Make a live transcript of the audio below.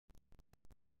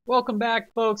Welcome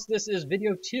back, folks. This is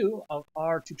video 2 of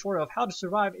our tutorial of how to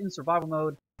survive in survival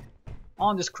mode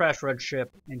on this crash red ship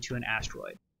into an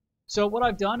asteroid. So what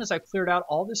I've done is I've cleared out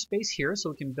all this space here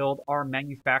so we can build our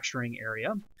manufacturing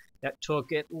area. That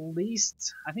took at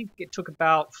least, I think it took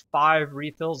about 5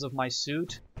 refills of my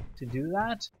suit to do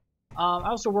that. I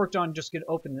also worked on just going to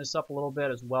open this up a little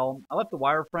bit as well. I left the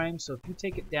wireframe, so if you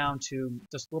take it down to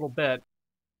just a little bit,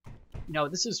 you know,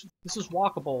 this is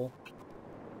walkable.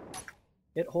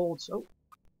 It holds, oh,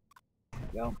 there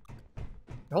we go.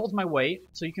 It holds my weight,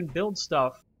 so you can build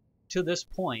stuff to this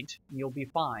point, and you'll be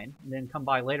fine, and then come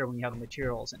by later when you have the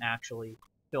materials and actually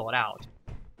fill it out.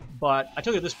 But I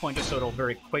took it at this point just so it'll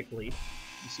very quickly.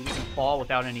 You see, we can fall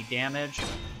without any damage.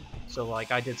 So,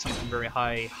 like, I did some very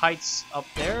high heights up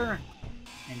there,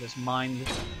 and just mined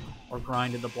or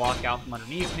grinded the block out from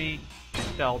underneath me, and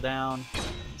fell down.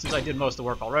 Since I did most of the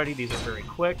work already, these are very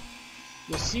quick.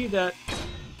 You'll see that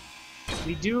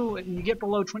we do, when you get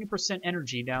below 20%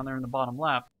 energy down there in the bottom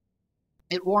left,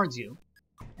 it warns you.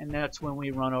 And that's when we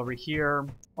run over here,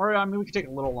 or I mean, we could take it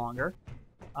a little longer.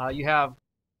 You don't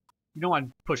want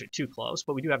to push it too close,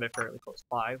 but we do have it fairly close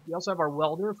by. We also have our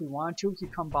welder. If we wanted to, we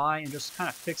could come by and just kind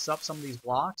of fix up some of these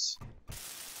blocks.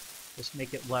 Just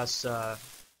make it less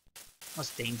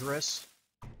dangerous.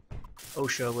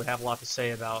 OSHA would have a lot to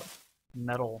say about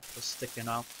metal just sticking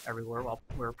up everywhere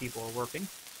where people are working.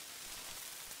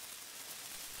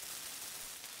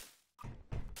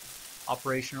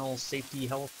 Operational safety,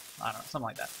 health, I don't know, something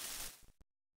like that.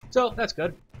 So that's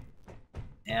good.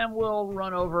 And we'll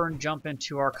run over and jump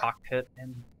into our cockpit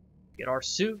and get our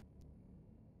suit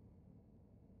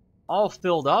all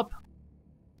filled up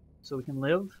so we can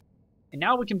live. And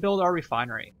now we can build our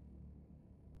refinery.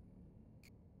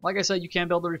 Like I said, you can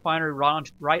build the refinery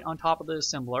right on top of the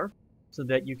assembler so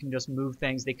that you can just move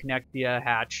things. They connect via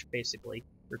hatch, basically.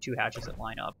 There are 2 hatches that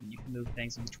line up, and you can move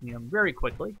things in between them very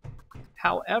quickly.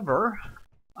 However,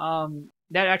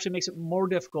 that actually makes it more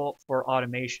difficult for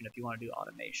automation if you want to do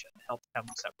automation. It helps have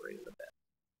them separated a bit.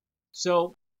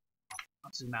 So,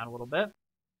 let's zoom out a little bit.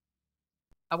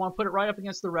 I want to put it right up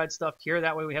against the red stuff here.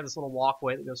 That way we have this little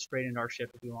walkway that goes straight into our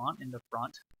ship if we want, in the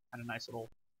front. Kind of nice little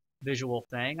visual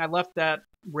thing. I left that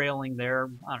railing there,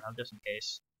 I don't know, just in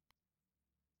case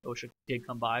OSHA did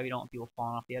come by. We don't want people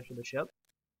falling off the edge of the ship.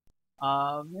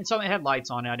 And so it had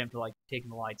lights on it. I didn't feel like taking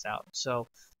the lights out. So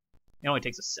it only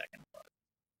takes a second, but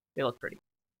they look pretty.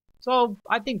 So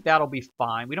I think that'll be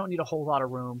fine. We don't need a whole lot of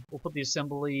room. We'll put the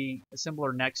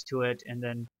assembler next to it, and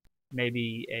then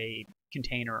maybe a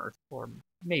container or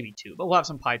maybe 2. But we'll have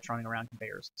some pipes running around,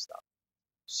 conveyors and stuff.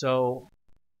 So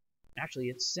actually,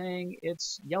 it's saying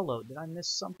it's yellow. Did I miss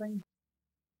something?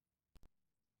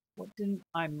 What didn't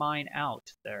I mine out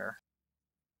there?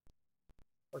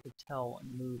 Or to tell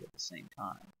and move at the same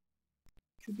time.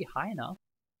 Should be high enough.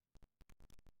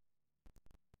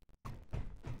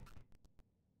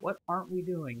 What aren't we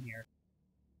doing here?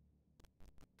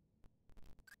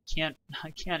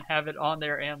 I can't have it on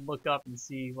there and look up and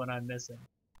see what I'm missing.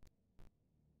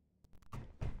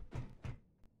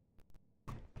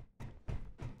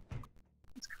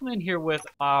 Let's come in here with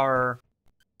our,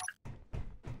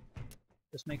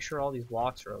 just make sure all these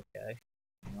blocks are okay.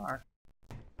 They are.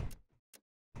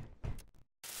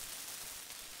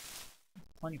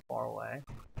 Plenty far away.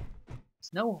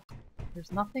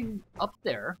 There's nothing up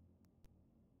there.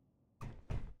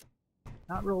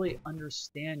 Not really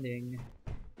understanding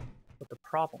what the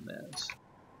problem is.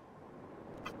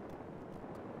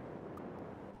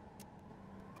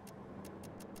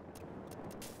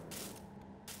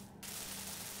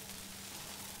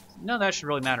 None of that should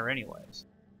really matter anyways.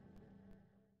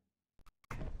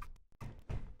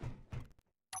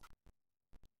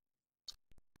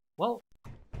 Well,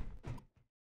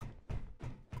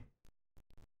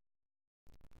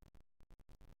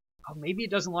 maybe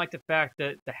it doesn't like the fact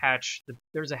that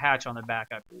there's a hatch on the back,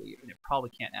 I believe, and it probably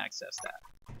can't access that.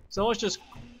 So let's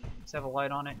have a light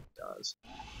on it. It does.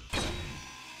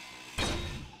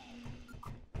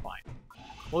 Fine.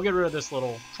 We'll get rid of this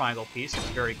little triangle piece. It's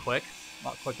very quick. A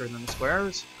lot quicker than the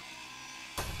squares.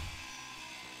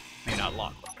 Maybe not a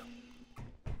lot quicker.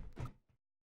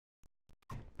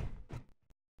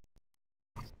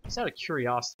 Just out of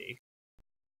curiosity,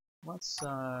 let's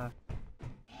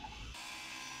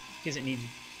because it needs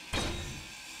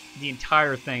the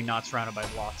entire thing not surrounded by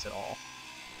blocks at all.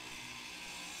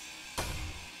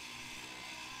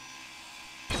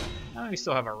 Now we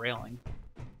still have our railing.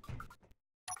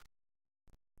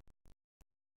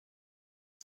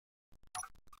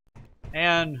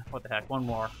 And what the heck, one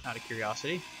more out of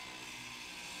curiosity.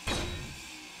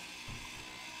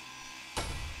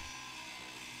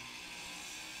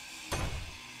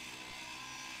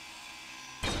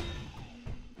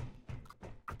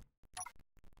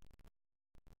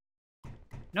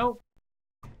 Nope.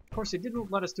 Of course, it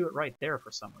didn't let us do it right there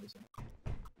for some reason.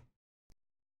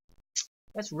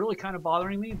 That's really kind of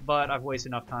bothering me, but I've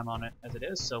wasted enough time on it as it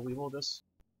is, so we will just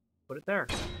put it there.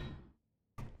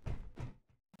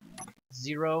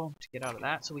 0 to get out of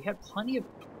that. So we had plenty of,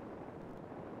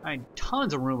 I mean,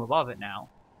 tons of room above it now.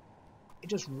 It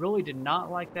just really did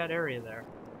not like that area there.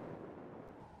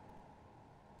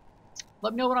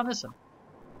 Let me know what I'm missing.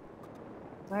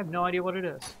 I have no idea what it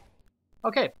is.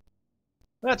 Okay,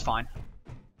 that's fine.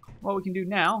 What we can do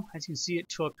now, as you can see, it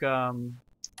took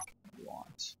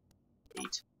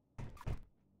 8.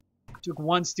 Took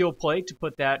 1 steel plate to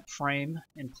put that frame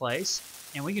in place,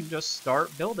 and we can just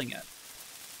start building it.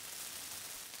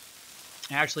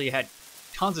 I actually had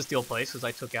tons of steel plates because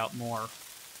I took out more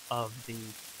of the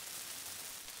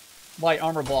light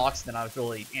armor blocks than I was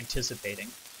really anticipating.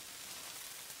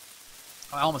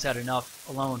 I almost had enough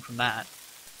alone from that.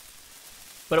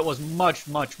 But it was much,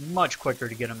 much, much quicker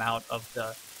to get them out of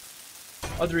the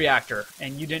reactor,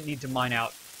 and you didn't need to mine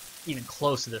out even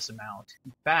close to this amount.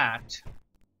 In fact,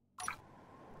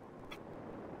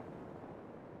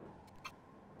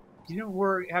 you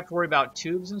didn't have to worry about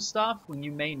tubes and stuff when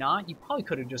you may not. You probably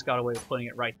could have just got away with putting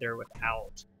it right there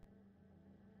without.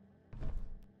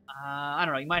 I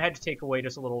don't know, you might have to take away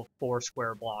just a little 4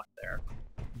 square block there,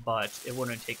 but it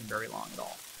wouldn't have taken very long at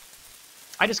all.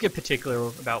 I just get particular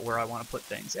about where I want to put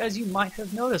things, as you might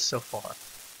have noticed so far.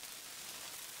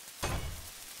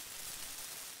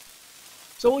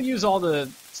 So we'll use all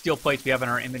the steel plates we have in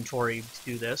our inventory to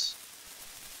do this.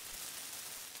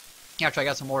 Actually, I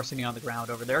got some more sitting on the ground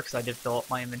over there because I did fill up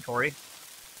my inventory.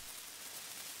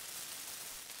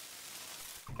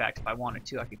 In fact, if I wanted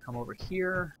to, I could come over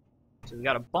here. So we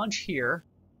got a bunch here.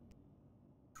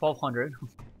 1,200,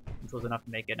 which was enough to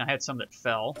make it. And I had some that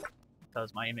fell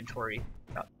because my inventory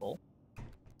got full.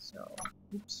 So,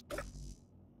 oops.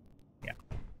 Yeah.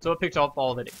 So it picked up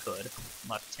all that it could.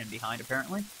 Left 10 behind,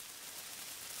 apparently.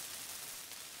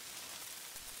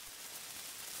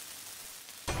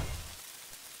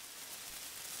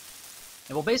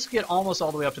 And we'll basically get almost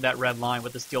all the way up to that red line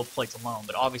with the steel plates alone,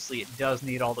 but obviously it does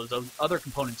need all those other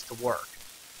components to work.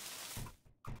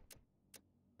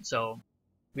 So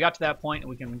we got to that point and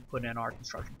we can put in our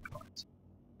construction components.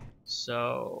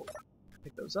 So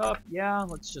pick those up. Yeah,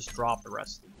 let's just drop the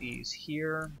rest of these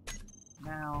here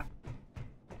now.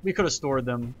 We could have stored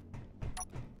them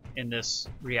in this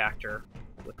reactor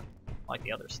with like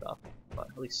the other stuff, but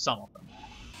at least some of them.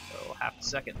 So half a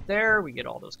second there, we get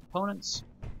all those components.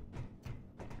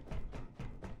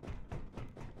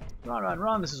 Run, run,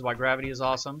 run. This is why gravity is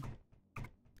awesome.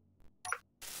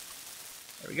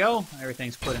 There we go.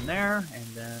 Everything's put in there, and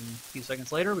then a few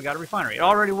seconds later, we got a refinery. It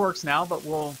already works now, but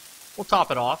we'll top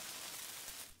it off.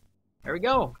 There we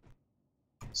go.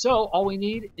 So all we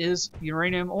need is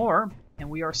uranium ore, and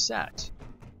we are set.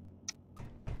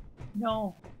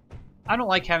 No, I don't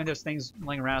like having those things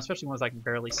laying around, especially ones I can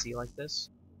barely see like this.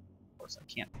 Of course, I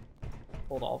can't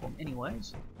hold all of them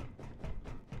anyways.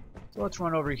 So let's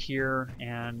run over here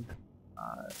and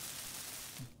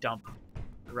dump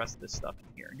the rest of this stuff in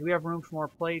here. Do we have room for more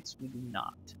plates? We do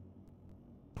not.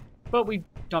 But we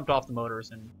dumped off the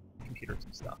motors and computers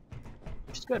and stuff,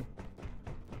 which is good.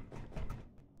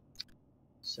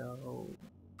 So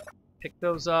pick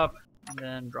those up and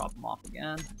then drop them off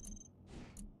again.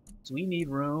 So we need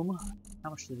room. How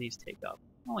much do these take up?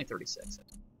 Only 36.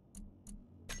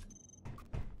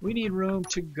 We need room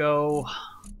to go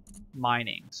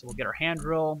mining. So we'll get our hand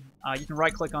drill. You can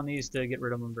right click on these to get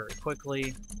rid of them very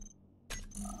quickly.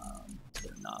 That's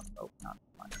good enough. Oh, not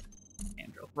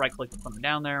hand drill. Right click to put them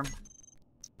down there.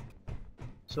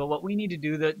 So what we need to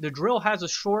do, the drill has a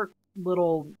short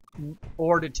little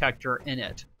ore detector in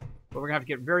it, but we're gonna have to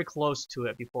get very close to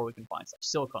it before we can find stuff.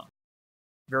 Silicone,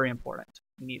 very important.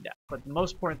 We need that. But the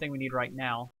most important thing we need right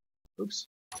now, oops,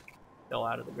 fell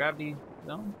out of the gravity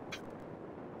zone.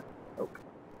 Oh.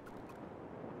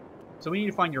 So we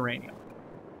need to find uranium.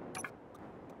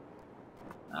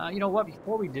 You know what?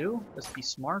 Before we do, let's be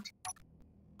smart.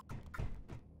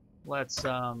 Let's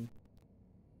fill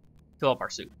up our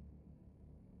suit.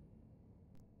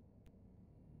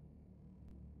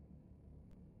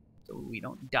 So we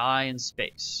don't die in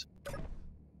space.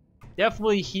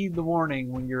 Definitely heed the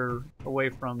warning when you're away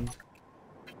from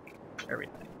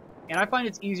everything. And I find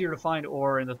it's easier to find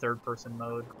ore in the third-person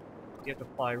mode. You have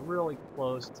to fly really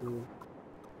close to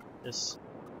this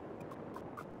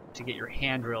to get your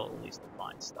hand drill at least to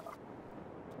find stuff.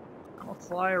 I'll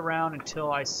fly around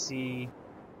until I see,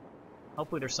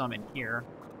 hopefully there's some in here.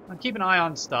 I'll keep an eye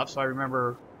on stuff so I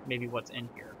remember maybe what's in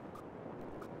here.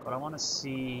 But I want to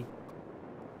see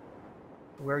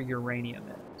where uranium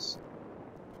is.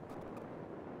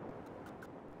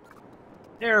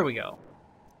 There we go.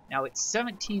 Now it's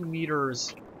 17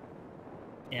 meters,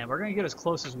 and we're going to get as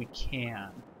close as we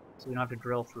can, so we don't have to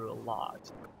drill through a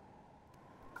lot.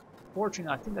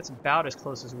 Fortunately, I think that's about as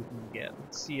close as we can get.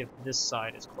 Let's see if this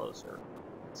side is closer.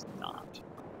 It's not.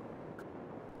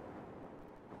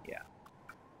 Yeah.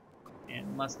 And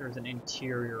unless there's an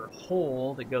interior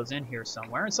hole that goes in here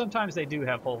somewhere, and sometimes they do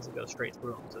have holes that go straight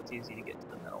through them, so it's easy to get to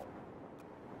the middle.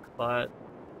 But,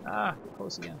 get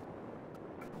close again.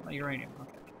 Oh, uranium, okay.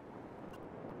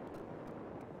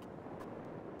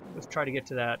 Let's try to get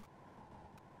to that.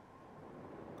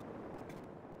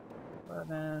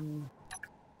 11.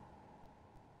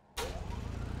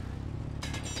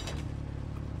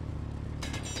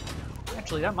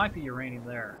 Actually, that might be uranium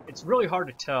there. It's really hard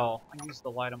to tell. I use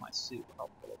the light on my suit to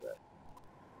help a little bit.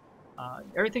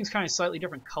 Everything's kind of slightly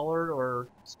different colored or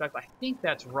spec. I think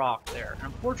that's rock there.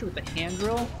 And unfortunately, with the hand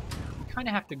drill, you kind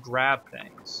of have to grab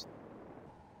things.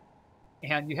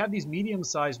 And you have these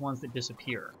medium-sized ones that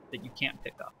disappear that you can't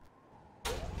pick up.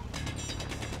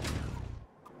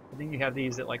 I think you have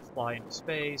these that like fly into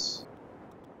space.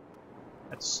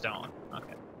 That's stone.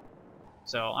 Okay.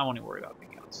 So I won't even worry about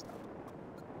picking up stuff.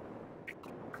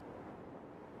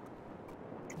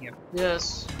 You have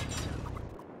this.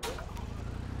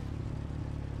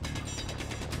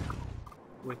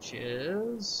 Which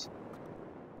is...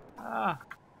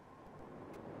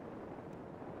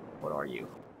 what are you?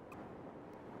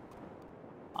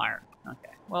 Iron.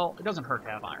 Okay. Well, it doesn't hurt to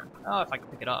have iron. Oh, if I can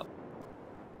pick it up.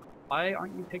 Why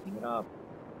aren't you picking it up?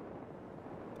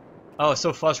 Oh, it's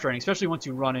so frustrating, especially once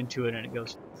you run into it and it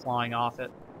goes flying off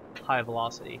at high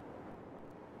velocity.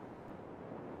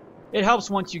 It helps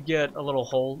once you get a little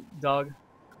hole dug.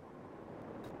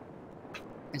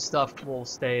 And stuff will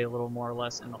stay a little more or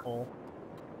less in the hole.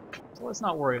 So let's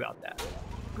not worry about that.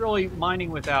 Really,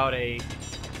 mining without a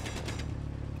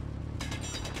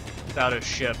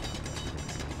ship,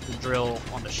 the drill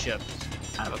on the ship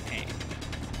is kind of a pain.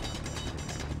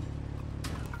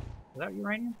 Is that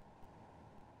uranium?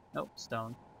 Nope,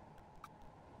 stone.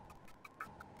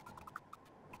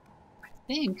 I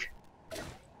think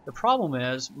the problem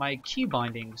is my key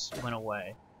bindings went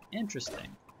away.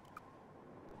 Interesting.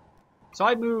 So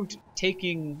I moved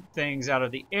taking things out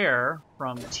of the air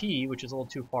from T, which is a little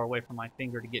too far away from my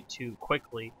finger to get to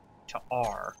quickly, to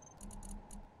R.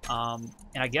 And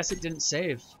I guess it didn't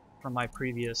save from my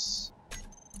previous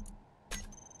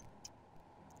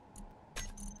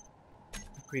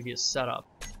setup.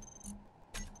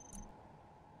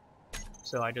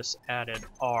 So I just added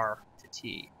R to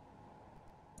T.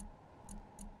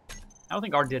 I don't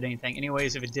think R did anything.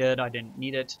 Anyways, if it did, I didn't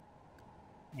need it.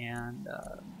 And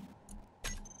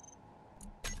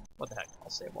what the heck, I'll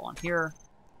save all on here,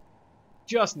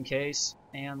 just in case.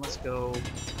 And let's go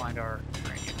find our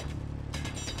uranium.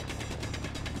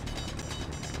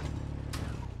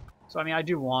 So I mean, I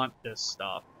do want this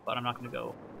stuff, but I'm not going to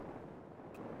go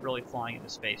really flying into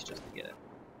space just to get it.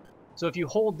 So if you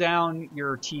hold down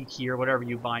your T key or whatever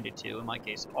you bind it to, in my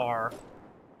case R,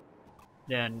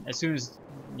 then as soon as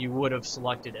you would have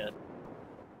selected it,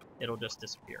 it'll just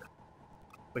disappear.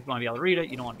 But if you want to be able to read it,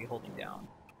 you don't want to be holding down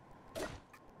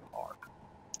R.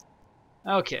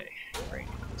 Okay, right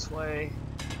this way.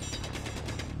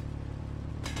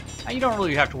 And you don't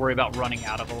really have to worry about running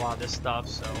out of a lot of this stuff,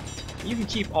 so you can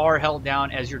keep R held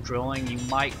down as you're drilling. You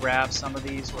might grab some of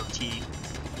these, or T.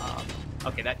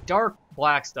 Okay, that dark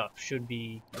black stuff should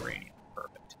be uranium.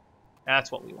 Perfect.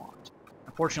 That's what we want.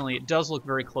 Unfortunately, it does look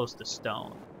very close to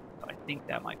stone, but I think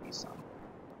that might be some.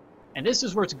 And this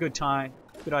is where it's a good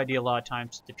idea a lot of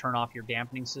times to turn off your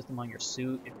dampening system on your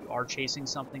suit if you are chasing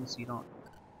something, so you don't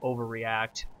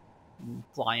overreact and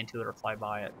fly into it or fly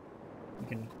by it. You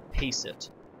can pace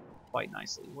it quite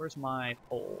nicely. Where's my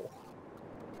pole?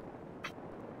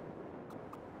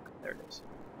 There it is.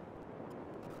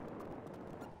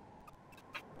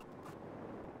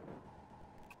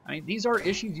 I mean, these are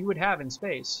issues you would have in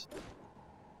space.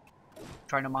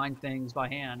 Trying to mine things by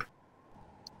hand.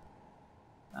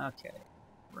 Okay,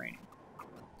 uranium.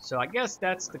 So I guess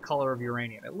that's the color of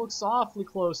uranium. It looks awfully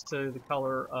close to the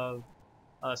color of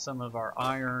some of our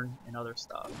iron and other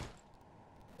stuff.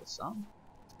 Some?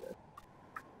 That's good.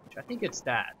 Which I think it's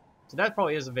that. So that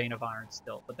probably is a vein of iron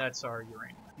still, but that's our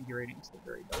uranium. I think uranium is the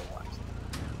very dark black stuff.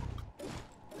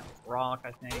 That was rock,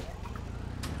 I think.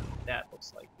 That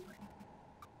looks like uranium.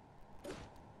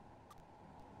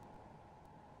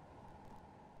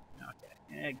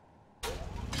 Okay. It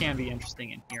can be interesting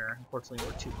in here. Unfortunately,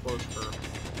 we're too close for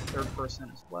third person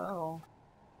as well.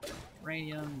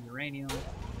 Uranium, uranium.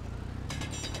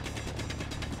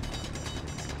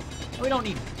 We don't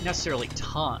need necessarily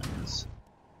tons.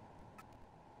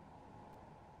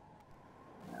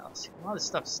 A lot of this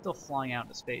stuff's still flying out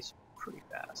into space pretty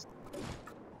fast.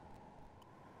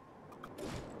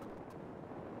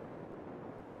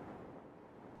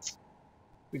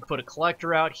 We could put a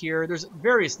collector out here. There's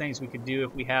various things we could do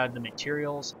if we had the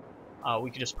materials.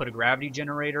 We could just put a gravity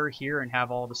generator here and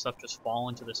have all the stuff just fall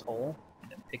into this hole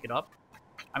and then pick it up.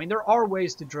 I mean, there are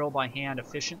ways to drill by hand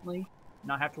efficiently,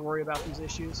 not have to worry about these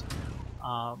issues.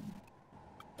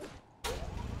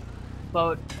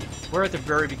 But we're at the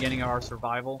very beginning of our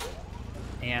survival,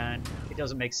 and it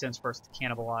doesn't make sense for us to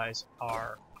cannibalize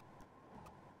our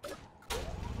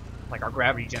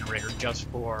gravity generator just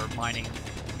for mining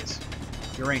this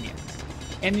uranium.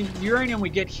 And the uranium we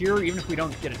get here, even if we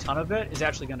don't get a ton of it, is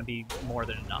actually going to be more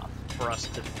than enough for us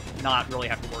to not really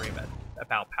have to worry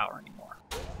about power anymore.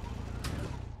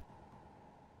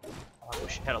 Oh, I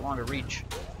wish it had a longer reach.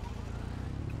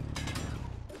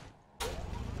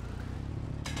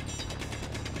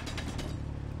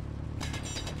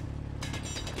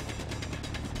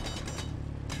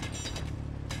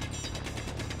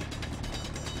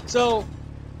 So,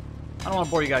 I don't want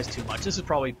to bore you guys too much. This is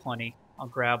probably plenty. I'll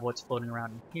grab what's floating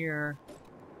around in here.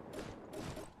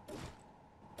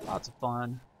 Lots of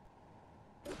fun.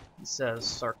 He says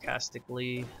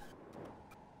sarcastically.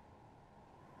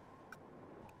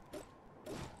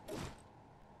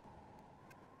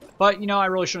 But, you know, I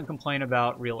really shouldn't complain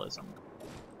about realism.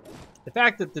 The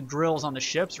fact that the drills on the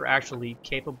ships are actually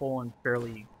capable and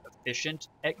fairly efficient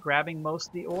at grabbing most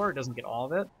of the ore, it doesn't get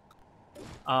all of it,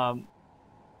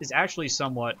 is actually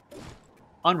somewhat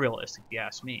unrealistic, if you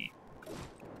ask me.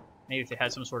 Maybe if it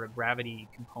had some sort of gravity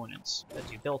components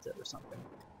as you built it or something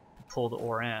to pull the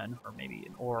ore in, or maybe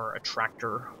an ore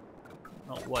attractor. I don't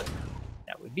know what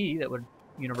that would be that would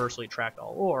universally attract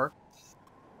all ore.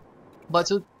 But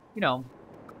so, you know,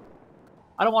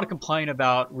 I don't want to complain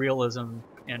about realism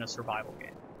in a survival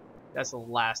game. That's the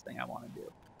last thing I want to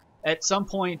do. At some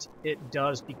point, it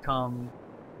does become...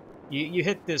 You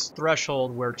hit this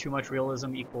threshold where too much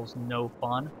realism equals no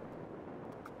fun.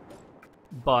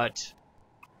 But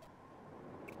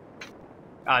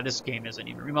this game isn't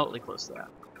even remotely close to that.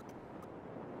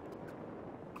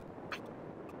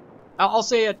 I'll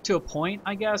say it to a point,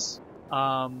 I guess.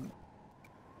 Minecraft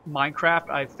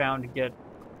I've found to get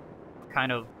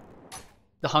kind of...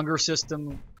 The hunger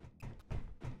system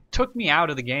took me out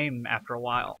of the game after a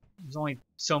while. There's only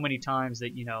so many times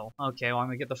that, you know, okay, well, I'm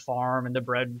going to get the farm and the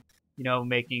bread, you know,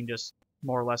 making just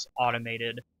more or less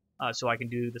automated so I can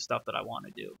do the stuff that I want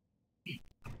to do.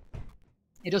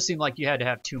 It just seemed like you had to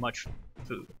have too much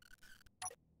food,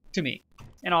 to me.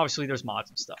 And obviously there's mods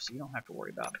and stuff, so you don't have to worry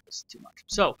about this too much.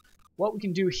 So, what we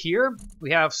can do here,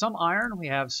 we have some iron, we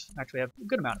have a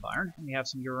good amount of iron, and we have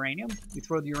some uranium. We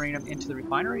throw the uranium into the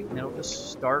refinery, and it'll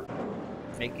just start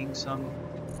making some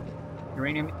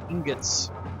uranium ingots.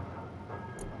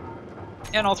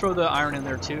 And I'll throw the iron in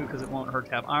there too, because it won't hurt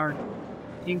to have iron.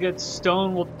 Ingots,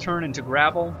 stone will turn into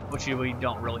gravel, which we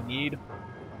don't really need.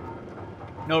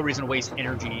 No reason to waste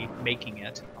energy making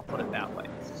it, I'll put it that way.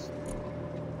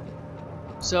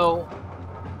 So,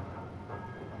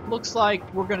 looks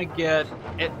like we're going to get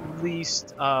at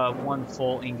least one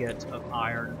full ingot of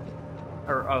iron,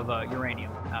 or of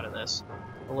uranium out of this.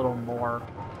 A little more.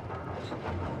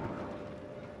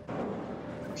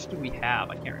 How much do we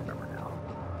have? I can't remember now.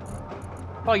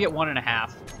 Probably get 1.5,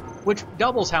 which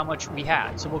doubles how much we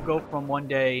had. So we'll go from 1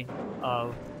 day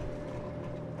of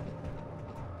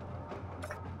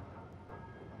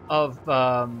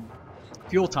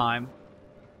fuel time.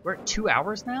 We're at 2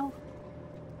 hours now?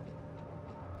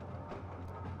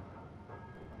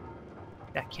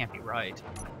 That can't be right.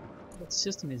 What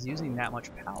system is using that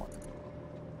much power?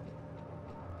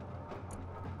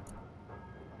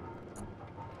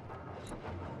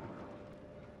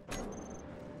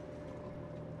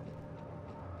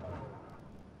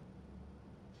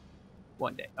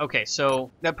 One day. Okay,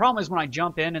 so the problem is when I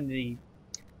jump in and the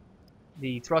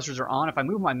thrusters are on, if I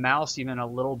move my mouse even a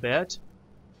little bit,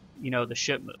 you know, the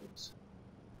ship moves.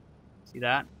 See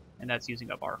that? And that's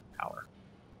using up our power.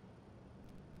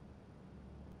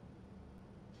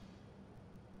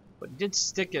 But it did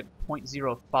stick at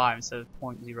 0.05 instead of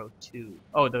 0.02.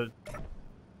 Oh,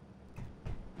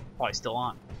 probably still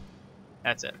on.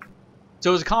 That's it.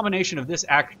 So it was a combination of this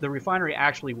the refinery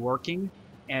actually working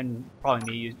and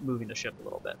probably me moving the ship a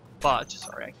little bit. But,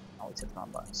 sorry, I always hit the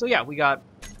wrong button. So yeah, we got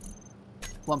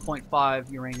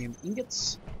 1.5 uranium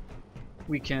ingots.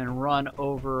 We can run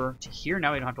over to here.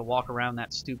 Now we don't have to walk around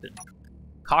that stupid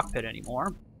cockpit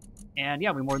anymore. And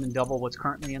yeah, we more than double what's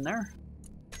currently in there.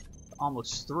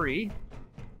 Almost 3.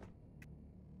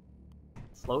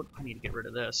 Float. I need to get rid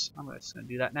of this. I'm just going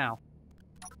to do that now.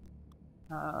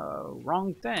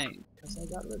 Wrong thing, because I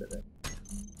got rid of it.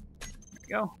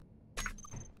 go.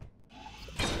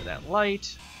 So that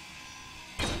light.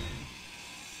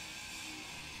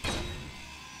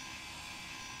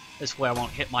 This way I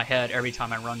won't hit my head every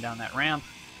time I run down that ramp.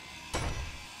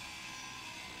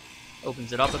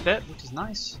 Opens it up a bit, which is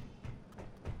nice.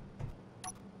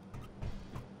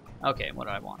 Okay, what do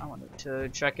I want? I wanted to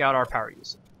check out our power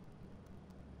usage.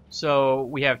 So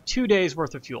we have 2 days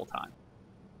worth of fuel time.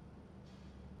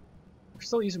 We're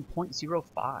still using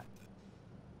 0.05.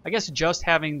 I guess just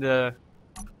having the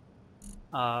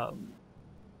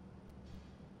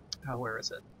where is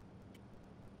it?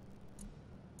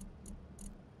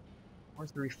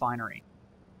 Where's the refinery?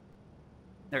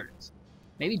 There it is.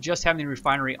 Maybe just having the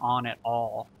refinery on at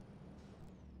all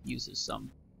uses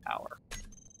some power.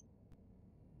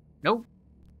 Nope.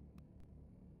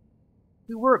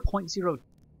 We were at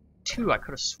 0.02. I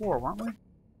could have swore, weren't we?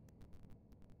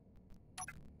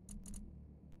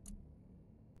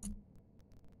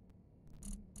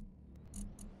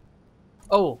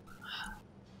 Oh.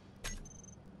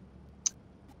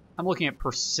 I'm looking at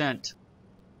percent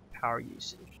power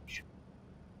usage,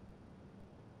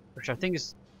 which I think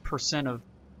is percent of.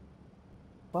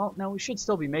 Well, no, we should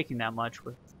still be making that much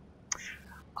with.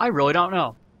 I really don't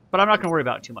know, but I'm not going to worry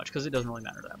about it too much because it doesn't really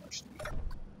matter that much to me.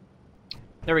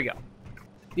 There we go.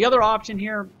 The other option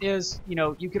here is, you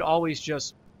know, you could always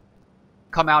just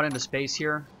come out into space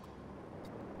here,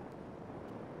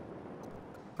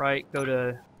 right? Go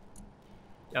to.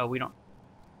 Oh, we don't.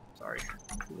 Sorry.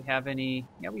 Do we have any?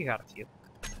 Yeah, we got a few.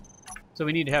 So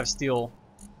we need to have steel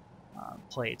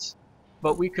plates.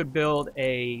 But we could build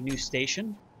a new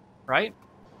station, right?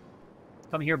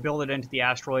 Come here, build it into the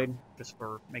asteroid, just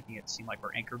for making it seem like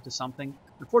we're anchored to something.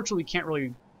 Unfortunately, we can't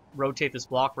really rotate this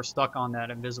block. We're stuck on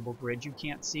that invisible grid you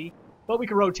can't see. But we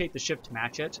can rotate the ship to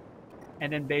match it.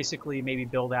 And then basically maybe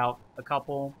build out a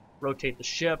couple, rotate the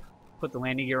ship, put the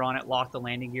landing gear on it, lock the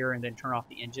landing gear, and then turn off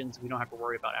the engines. We don't have to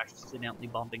worry about accidentally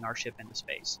bumping our ship into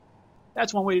space.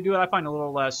 That's one way to do it. I find a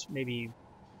little less maybe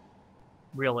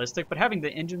realistic, but having the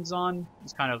engines on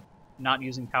is kind of not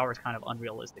using power is kind of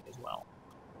unrealistic as well.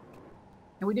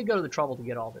 And we did go to the trouble to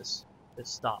get all this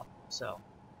stuff, so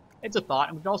it's a thought.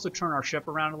 And we could also turn our ship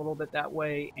around a little bit that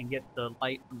way and get the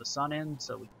light from the sun in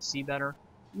so we can see better.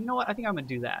 You know what? I think I'm going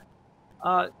to do that.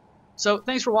 So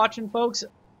thanks for watching, folks.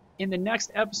 In the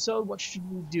next episode, what should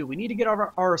we do? We need to get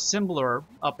our assembler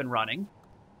up and running,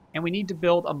 and we need to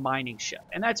build a mining ship.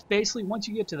 And that's basically, once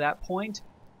you get to that point,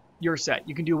 you're set.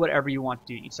 You can do whatever you want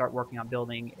to do. You start working on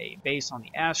building a base on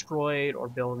the asteroid, or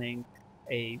building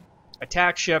a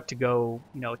attack ship to go,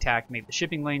 you know, attack maybe the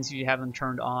shipping lanes if you have them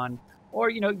turned on,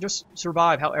 or, you know, just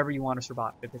survive however you want to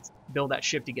survive. If it's build that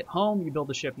ship to get home, you build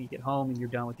the ship and you get home and you're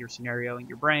done with your scenario in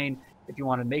your brain. If you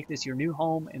want to make this your new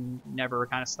home and never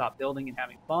kind of stop building and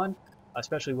having fun,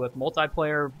 especially with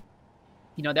multiplayer,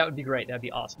 you know, that would be great. That'd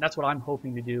be awesome. That's what I'm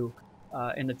hoping to do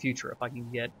in the future, if I can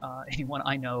get anyone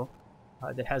I know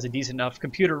that has a decent enough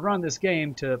computer to run this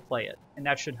game to play it. And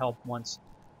that should help once,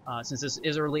 since this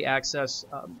is early access,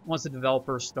 once the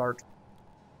developers start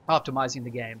optimizing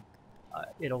the game,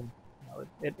 it'll,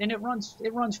 you know, and it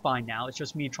runs fine now. It's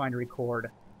just me trying to record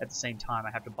at the same time.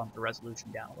 I have to bump the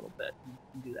resolution down a little bit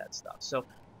and do that stuff. So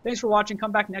thanks for watching.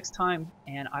 Come back next time,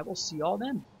 and I will see you all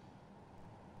then.